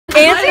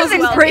Anthony's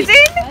in prison?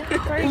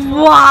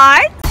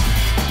 What?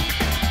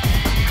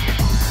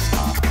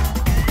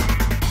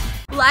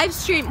 Live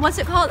stream, what's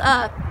it called?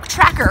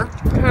 Tracker.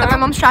 That my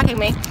mom's tracking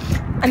me.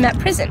 I'm at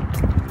prison.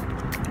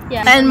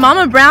 Yeah. And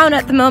Mama Brown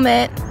at the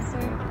moment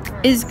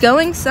is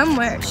going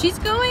somewhere. She's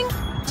going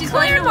to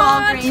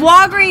Walgreens.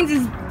 Walgreens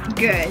is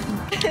good.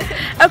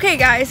 Okay,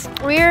 guys.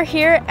 We're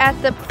here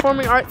at the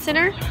Performing Arts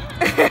Center.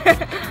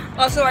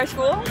 Also our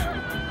school?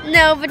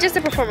 No, but just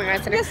the Performing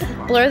Arts Center.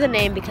 Blur the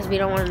name because we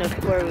don't want to know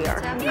where we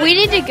are. We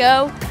need to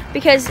go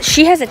because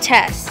she has a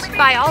test.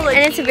 Biology.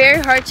 And it's a very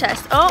hard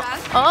test. Oh,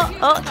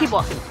 keep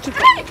walking. Keep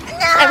walking.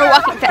 And we're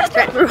walking fast,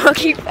 right? We're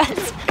walking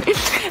fast.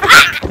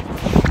 Ah!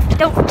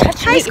 Don't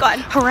touch me. Squad.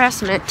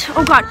 Harassment.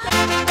 Oh, God.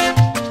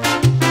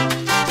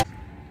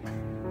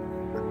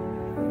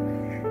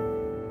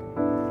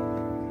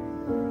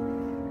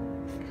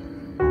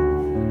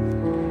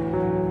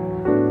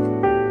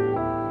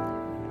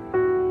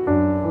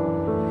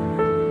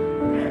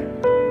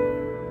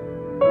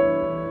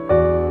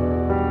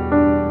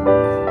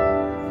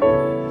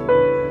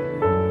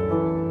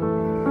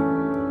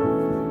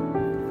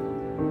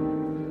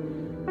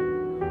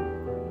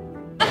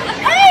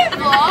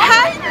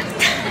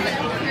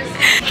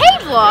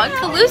 Vlog.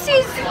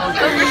 Lucy's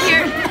over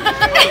here.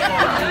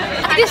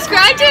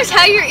 Describe to us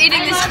how you're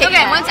eating this cake.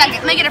 Okay, 1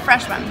 second. Make it a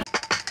fresh one.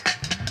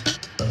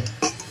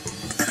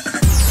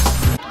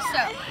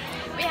 So,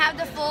 we have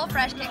the full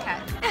fresh Kit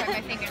Kat. Sorry, my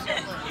fingers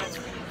are blue.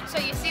 So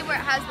you see where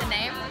it has the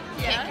name?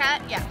 Yeah. Kit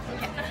Kat? Yeah.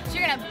 Okay. So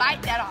you're gonna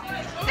bite that off.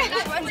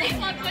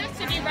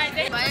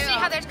 See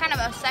how there's kind of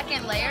a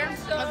second layer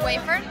of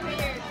wafer?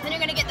 Then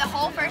you're gonna get the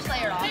whole first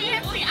layer off. Did you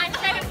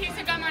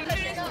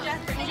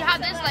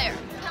have this layer?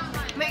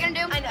 What you're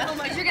gonna do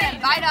is you're gonna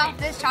bite off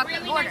this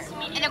chocolate border,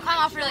 and it'll come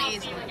off really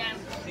easy.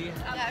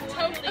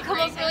 It'll come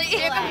off really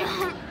easy.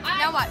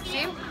 Now what?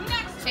 See?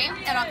 See?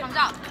 It all comes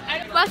out.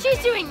 While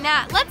she's doing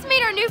that, let's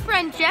meet our new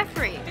friend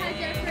Jeffrey. Hi,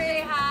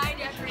 Jeffrey. Hi,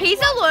 Jeffrey. He's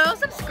a loyal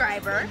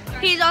subscriber.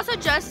 He's also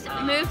just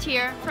moved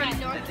here from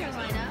North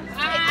Carolina.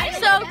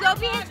 So go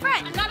be his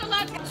friend. I'm not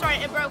allowed to. Sorry,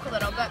 it broke a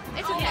little, but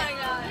it's okay.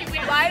 Oh my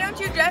God. Why don't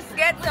you just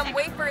get some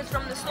wafers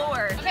from the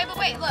store? Okay, but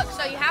wait, look.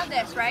 So you have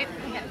this, right?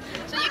 Okay.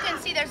 So you can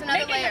see there's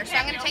another layer. So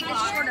I'm gonna take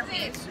this shorter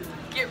piece.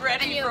 Get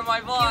ready for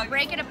my vlog. You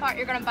break it apart.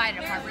 You're gonna bite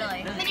it apart,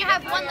 really. And then you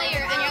have one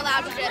layer, and you're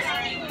allowed to just.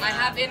 I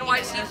have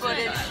NYC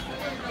footage.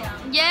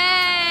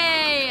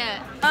 Yay!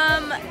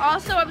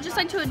 Also, I would just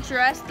like to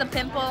address the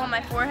pimple on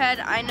my forehead.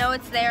 I know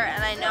it's there,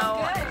 and I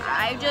know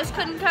I just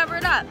couldn't cover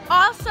it up.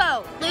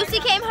 Also, Lucy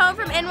came home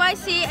from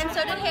NYC, and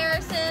so did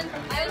Harrison.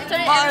 And so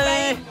did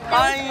everybody that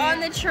was on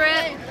the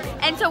trip.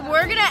 And so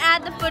we're gonna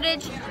add the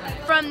footage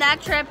from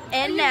that trip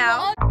in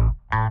now.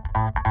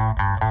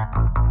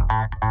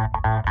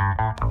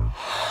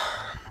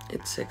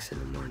 It's 6 in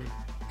the morning,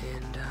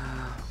 and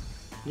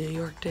New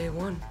York day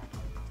 1.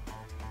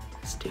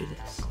 Let's do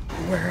this.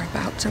 We're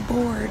about to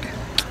board.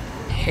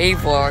 Hey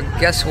vlog,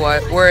 guess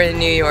what? We're in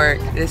New York.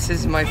 This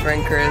is my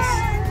friend Chris.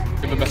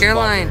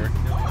 Caroline,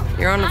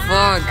 you're on the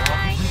vlog.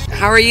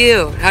 How are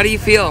you? How do you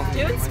feel?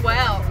 Doing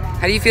swell.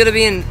 How do you feel to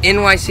be in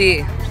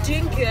NYC?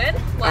 Doing good.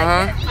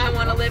 Like it. I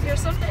want to live here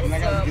someday.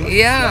 So.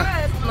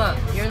 Yeah. Look,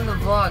 you're in the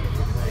vlog.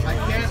 I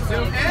can't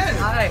zoom in.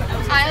 Hi.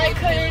 I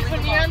couldn't,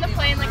 when you're on the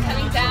plane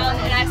coming down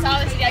and I saw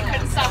this, I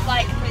couldn't stop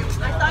I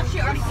thought she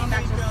already came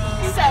back to me.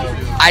 So.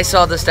 I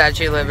saw the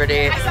Statue of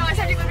Liberty. I saw the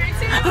Statue of Liberty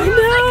too. I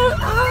know.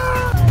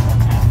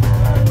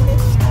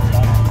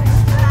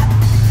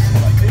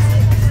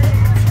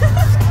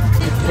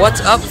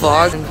 What's up,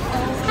 vlog?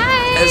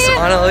 Hi. It's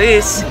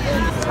Annalise.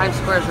 Times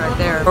Square's right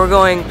there. We're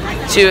going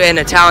to an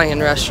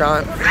Italian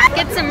restaurant.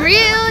 Get some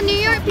real New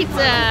York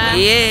pizza.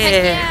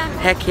 Yeah.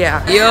 Heck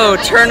yeah. Yo,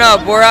 turn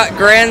up. We're at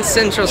Grand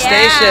Central Station.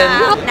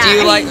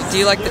 Nice. Do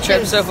you like the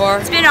trip so far?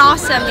 It's been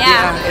awesome,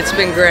 yeah. Yeah, it's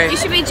been great. You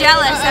should be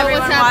jealous,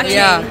 everyone watching.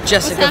 Yeah,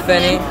 Jessica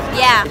Finney.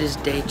 Yeah. It is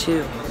day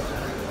 2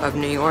 of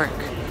New York.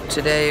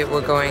 Today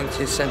we're going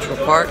to Central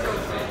Park.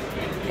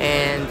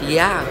 And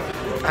yeah,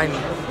 I'm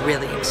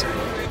really excited.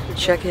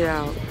 Check it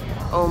out.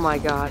 Oh my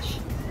gosh.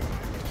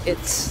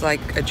 It's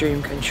like a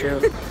dream come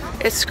true.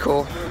 It's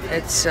cool.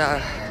 It's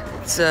a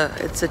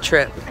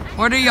trip.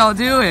 What are y'all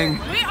doing?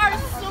 We are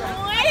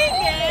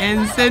swinging.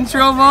 In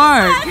Central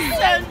Park.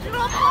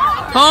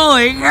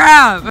 Holy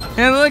crap!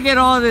 And look at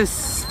all this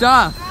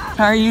stuff.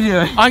 How are you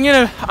doing? I'm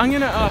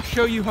gonna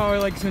show you how I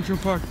like Central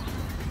Park.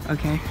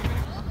 Okay.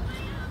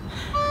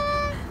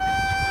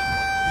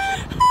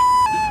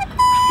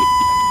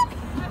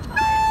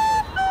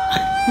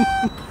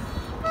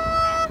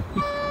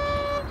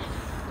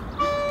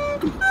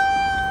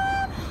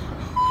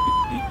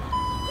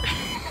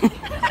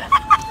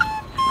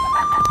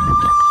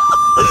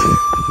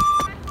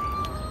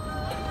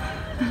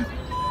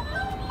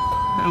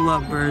 I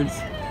love birds.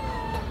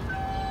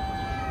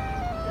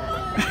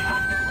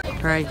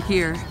 Right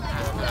here.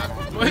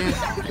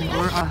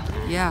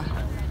 Yeah,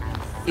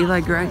 Eli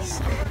Grace.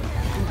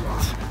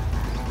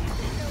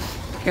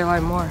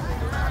 Caroline Moore.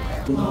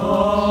 Amen.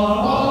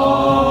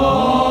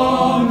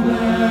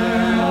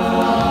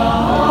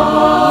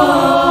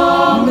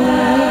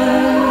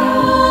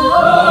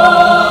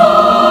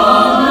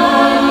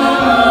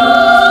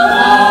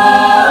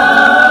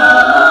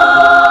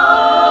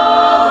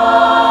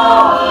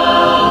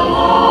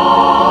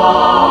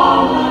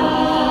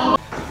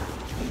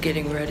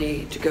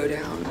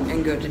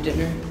 can go to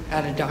dinner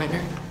at a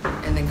diner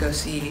and then go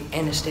see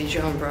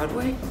Anastasia on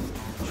Broadway,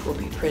 which will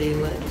be pretty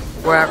lit.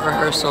 We're at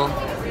rehearsal.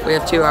 We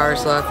have 2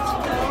 hours left.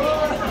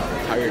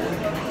 Tired.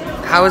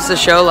 How was the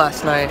show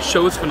last night?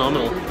 Show was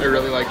phenomenal. I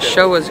really liked it.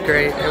 Show was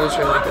great. It was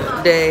really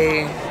good.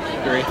 Day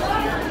 3.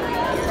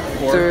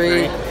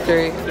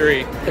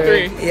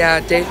 3. Yeah,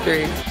 day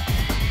 3.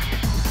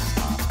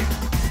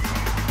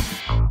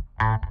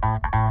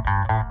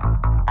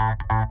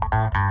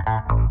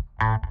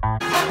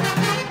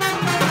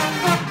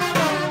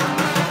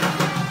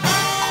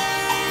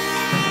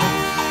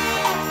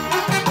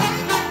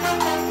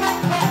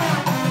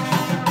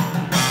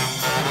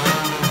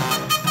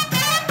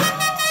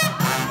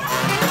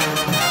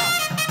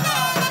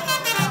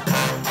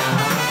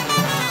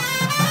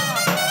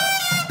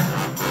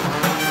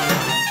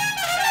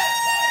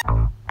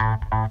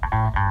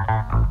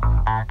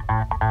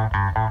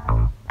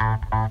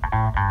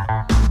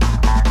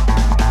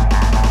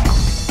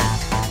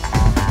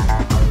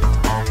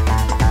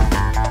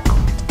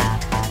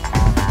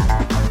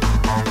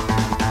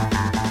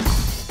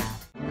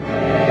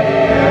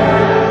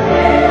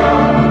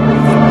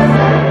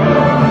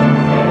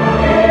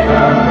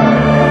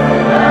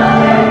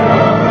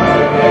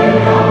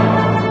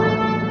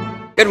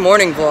 Good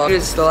morning vlog.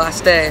 It's the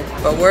last day,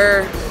 but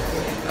we're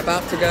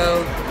about to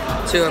go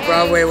to a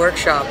Broadway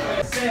workshop.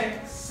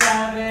 6,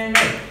 7,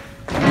 8.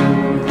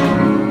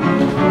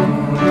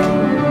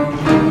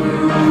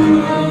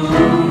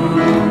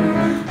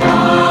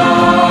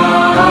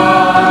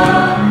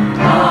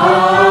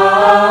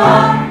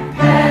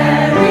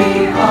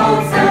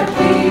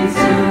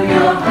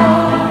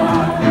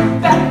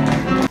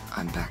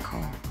 I'm back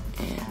home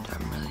and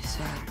I'm really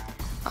sad.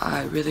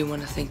 I really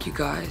want to thank you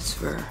guys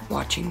for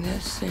watching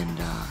this, and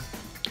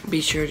be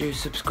sure to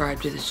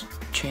subscribe to this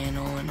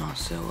channel, and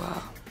also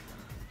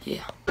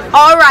yeah.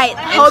 All right,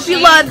 hope you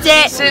loved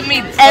it. Send me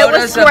It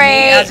was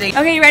great.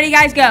 Okay, you ready,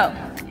 guys? Go.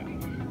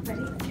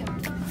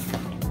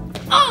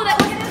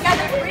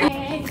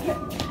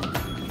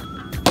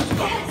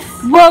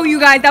 Whoa, you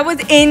guys, that was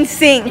in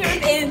sync.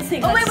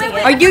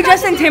 Are you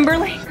Justin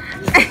Timberlake?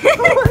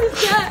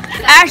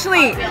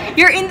 Ashley,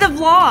 you're in the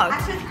vlog.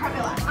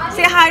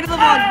 Say hi to the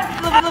vlog.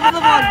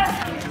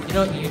 You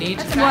know what you need?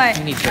 What?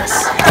 You need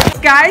this.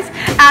 Guys,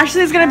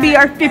 Ashley is gonna be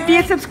our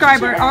 50th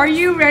subscriber. Are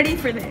you ready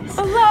for this?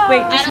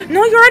 Wait,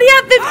 no, you're already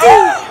at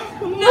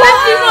 50. 51.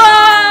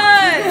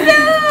 No.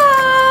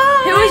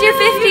 Who was your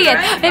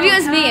 50th? Maybe it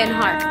was me and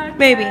Hark.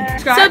 Maybe.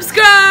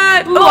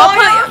 Subscribe! Oh, I'll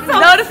put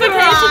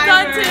notifications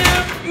on too.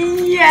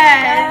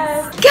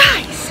 Yes.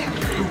 Guys,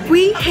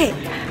 we hit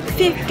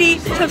 50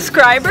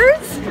 subscribers.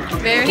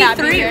 Very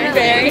happy.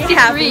 Very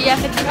happy. Yeah,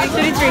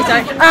 53. 53,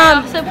 sorry.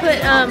 Also put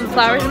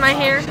flowers in my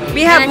hair.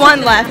 We have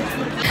one left.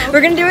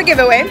 We're gonna do a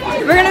giveaway.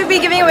 We're gonna be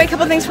giving away a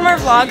couple things from our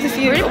vlogs if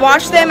you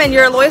watch them and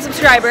you're a loyal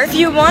subscriber. If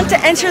you want to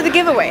enter the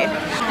giveaway.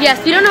 Yes,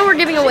 we don't know what we're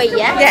giving away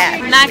yet.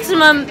 Yeah.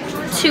 Maximum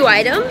 2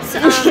 items.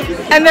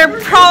 And they're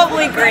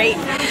probably great.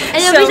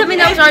 And it'll be something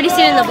that was already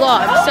seen in the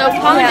vlog. So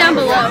comment down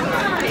below.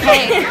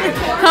 Hey,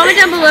 comment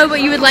down below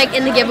what you would like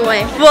in the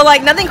giveaway. Well,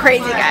 like nothing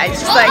crazy,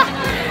 guys. Just like,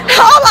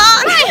 hold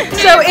on.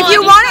 So if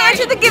you want to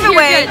enter the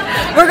giveaway,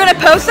 we're gonna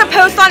post a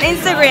post on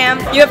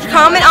Instagram. You have to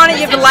comment on it,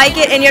 you have to like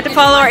it, and you have to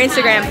follow our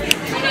Instagram.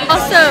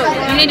 Also,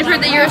 you need to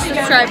prove that you're a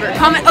subscriber.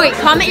 Comment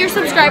your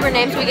subscriber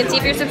name so we can see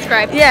if you're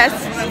subscribed. Yes.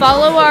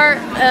 Follow our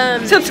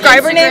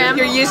Subscriber name, Instagram,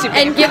 your YouTube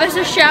and give us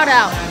a shout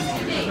out.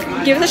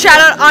 Give us a shout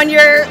out on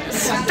your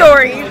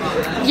story.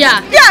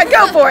 Yeah. Yeah,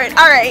 go for it.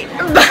 All right.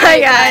 Bye,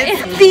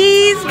 guys.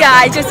 These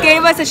guys just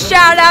gave us a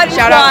shout out in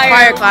Shout out choir.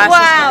 choir class.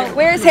 Wow.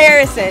 Where's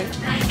Harrison?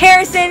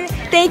 Harrison,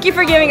 thank you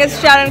for giving us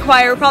a shout out in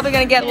choir. We're probably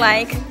going to get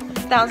like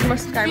 1,000 more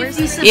subscribers.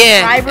 50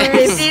 Yeah.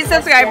 50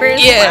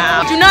 subscribers.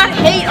 Yeah. Wow. Do not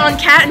hate on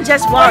Cat and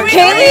Jess Vlogs.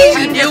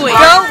 Katie, doing?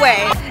 go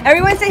away.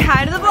 Everyone say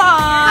hi to the vlog.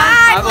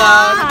 Hi,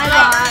 vlog.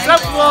 Hi,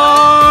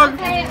 vlog.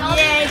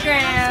 Yay,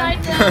 Graham.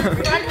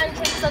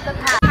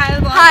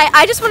 Hi,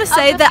 I just want to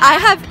say that I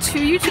have 2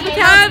 YouTube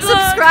accounts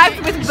subscribed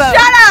with both.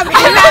 Shut up.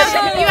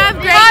 You have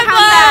great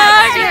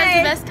comebacks. She has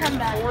the best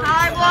comeback.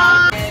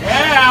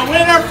 Yeah,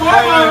 winner for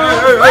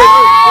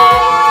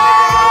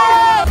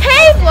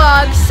Hey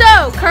vlog,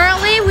 so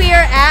currently we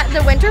are at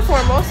the winter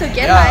formal, so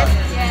get hyped.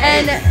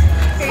 And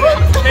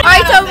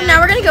alright, so now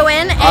we're gonna go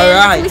in and it's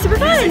gonna be super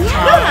fun.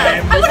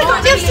 Yeah. I wanna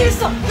go do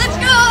some. Let's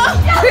go!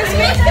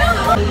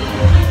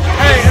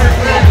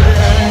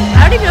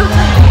 I don't even know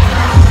what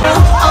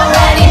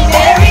Already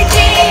very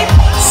deep,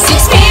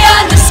 6 feet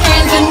under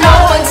screens and no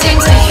one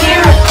seems to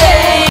hear a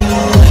thing.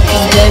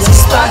 There's a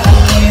spark in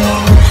you,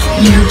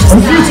 you just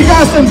the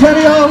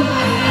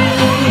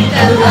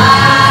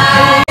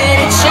light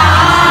and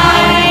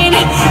shine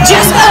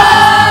just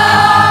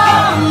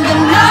on the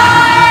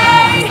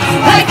night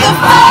like the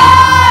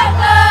 4th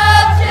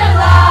of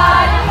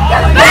July.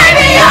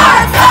 Baby, you're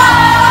a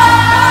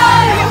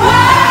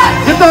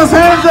firework. Get those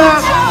hands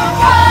up.